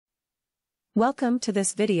Welcome to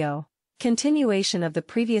this video. Continuation of the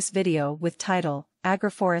previous video with title,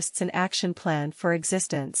 Agroforests and Action Plan for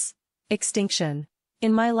Existence. Extinction.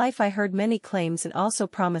 In my life I heard many claims and also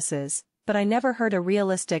promises, but I never heard a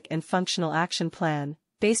realistic and functional action plan,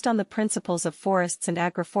 based on the principles of forests and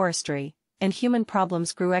agroforestry, and human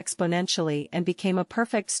problems grew exponentially and became a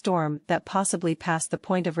perfect storm that possibly passed the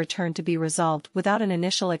point of return to be resolved without an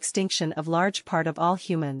initial extinction of large part of all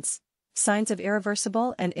humans. Signs of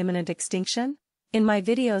irreversible and imminent extinction? In my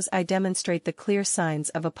videos I demonstrate the clear signs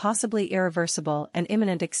of a possibly irreversible and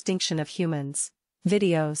imminent extinction of humans.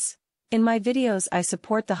 Videos. In my videos I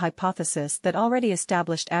support the hypothesis that already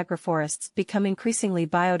established agroforests become increasingly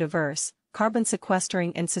biodiverse, carbon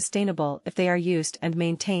sequestering and sustainable if they are used and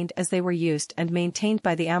maintained as they were used and maintained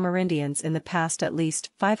by the Amerindians in the past at least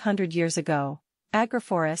 500 years ago.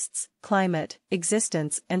 Agroforests, climate,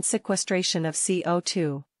 existence and sequestration of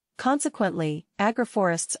CO2. Consequently,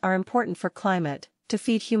 agroforests are important for climate, to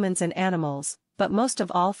feed humans and animals, but most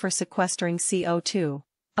of all for sequestering CO2.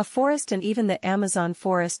 A forest and even the Amazon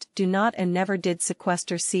forest do not and never did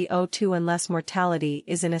sequester CO2 unless mortality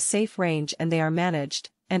is in a safe range and they are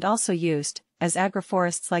managed, and also used, as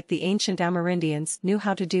agroforests like the ancient Amerindians knew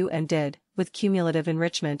how to do and did, with cumulative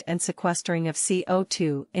enrichment and sequestering of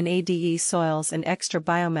CO2 in ADE soils and extra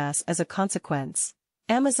biomass as a consequence.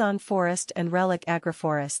 Amazon forest and relic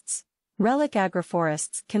agroforests. Relic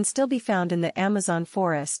agroforests can still be found in the Amazon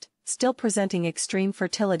forest, still presenting extreme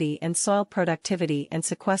fertility and soil productivity and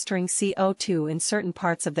sequestering CO2 in certain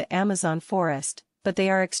parts of the Amazon forest, but they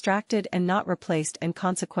are extracted and not replaced and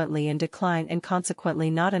consequently in decline and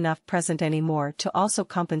consequently not enough present anymore to also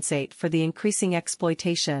compensate for the increasing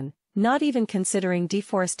exploitation, not even considering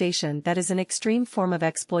deforestation that is an extreme form of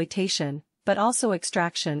exploitation, but also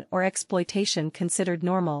extraction or exploitation considered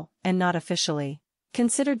normal, and not officially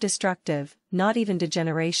considered destructive, not even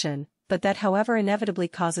degeneration, but that however inevitably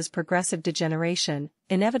causes progressive degeneration,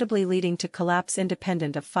 inevitably leading to collapse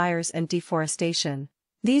independent of fires and deforestation.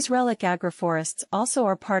 These relic agroforests also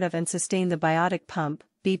are part of and sustain the biotic pump,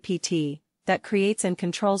 BPT, that creates and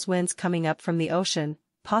controls winds coming up from the ocean,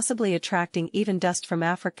 possibly attracting even dust from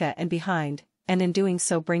Africa and behind, and in doing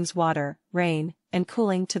so brings water, rain, and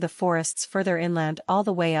cooling to the forests further inland all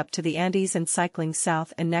the way up to the Andes and cycling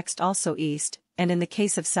south and next also east, and in the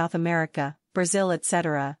case of South America, Brazil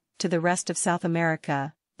etc., to the rest of South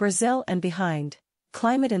America, Brazil and behind.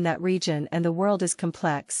 Climate in that region and the world is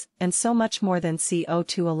complex, and so much more than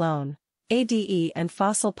CO2 alone. ADE and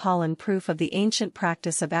fossil pollen proof of the ancient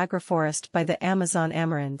practice of agroforest by the Amazon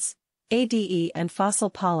Amerinds. ADE and fossil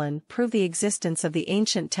pollen prove the existence of the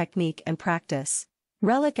ancient technique and practice.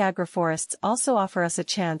 Relic agroforests also offer us a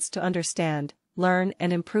chance to understand, learn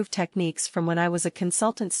and improve techniques from when I was a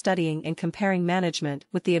consultant studying and comparing management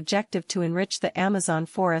with the objective to enrich the Amazon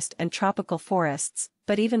forest and tropical forests,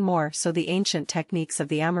 but even more so the ancient techniques of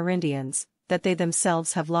the Amerindians, that they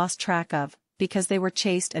themselves have lost track of, because they were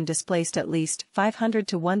chased and displaced at least 500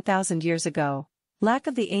 to 1,000 years ago. Lack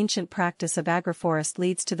of the ancient practice of agroforest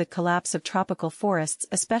leads to the collapse of tropical forests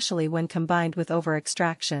especially when combined with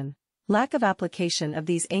over-extraction. Lack of application of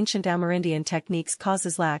these ancient Amerindian techniques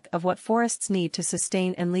causes lack of what forests need to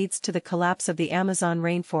sustain and leads to the collapse of the Amazon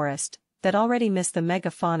rainforest, that already missed the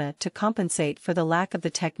megafauna to compensate for the lack of the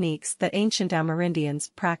techniques that ancient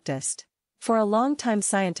Amerindians practiced. For a long time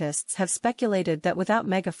scientists have speculated that without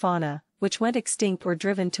megafauna, which went extinct or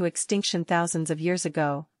driven to extinction thousands of years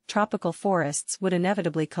ago, tropical forests would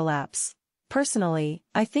inevitably collapse. Personally,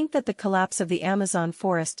 I think that the collapse of the Amazon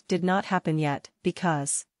forest did not happen yet,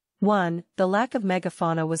 because 1. The lack of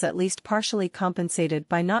megafauna was at least partially compensated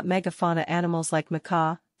by not megafauna animals like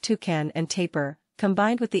macaw, toucan and tapir,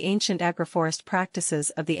 combined with the ancient agroforest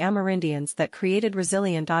practices of the Amerindians that created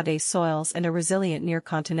resilient ADE soils and a resilient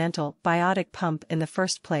near-continental biotic pump in the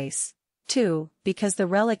first place. 2. Because the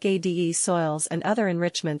relic ADE soils and other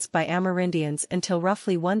enrichments by Amerindians until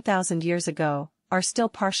roughly 1,000 years ago, are still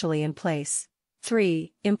partially in place.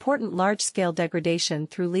 3. Important large-scale degradation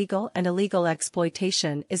through legal and illegal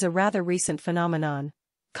exploitation is a rather recent phenomenon.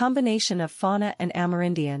 Combination of fauna and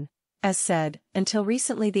Amerindian. As said, until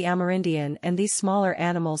recently the Amerindian and these smaller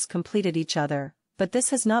animals completed each other, but this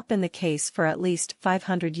has not been the case for at least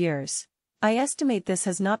 500 years. I estimate this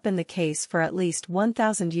has not been the case for at least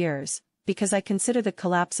 1,000 years, because I consider the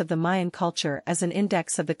collapse of the Mayan culture as an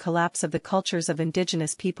index of the collapse of the cultures of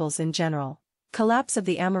indigenous peoples in general. Collapse of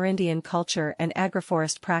the Amerindian culture and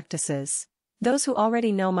agroforest practices. Those who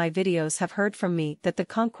already know my videos have heard from me that the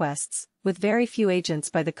conquests, with very few agents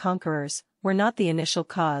by the conquerors, were not the initial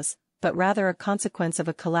cause, but rather a consequence of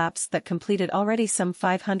a collapse that completed already some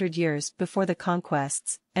 500 years before the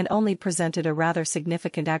conquests, and only presented a rather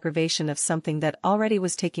significant aggravation of something that already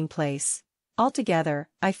was taking place. Altogether,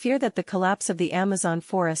 I fear that the collapse of the Amazon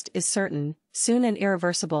forest is certain, soon and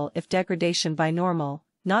irreversible if degradation by normal,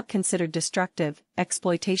 not considered destructive,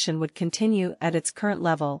 exploitation would continue at its current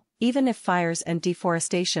level, even if fires and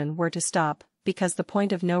deforestation were to stop, because the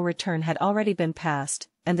point of no return had already been passed,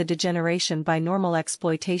 and the degeneration by normal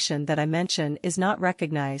exploitation that I mention is not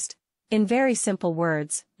recognized. In very simple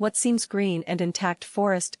words, what seems green and intact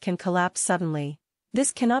forest can collapse suddenly.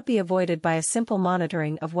 This cannot be avoided by a simple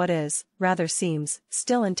monitoring of what is, rather seems,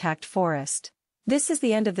 still intact forest. This is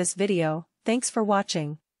the end of this video. Thanks for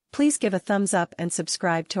watching. Please give a thumbs up and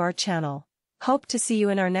subscribe to our channel. Hope to see you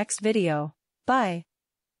in our next video. Bye.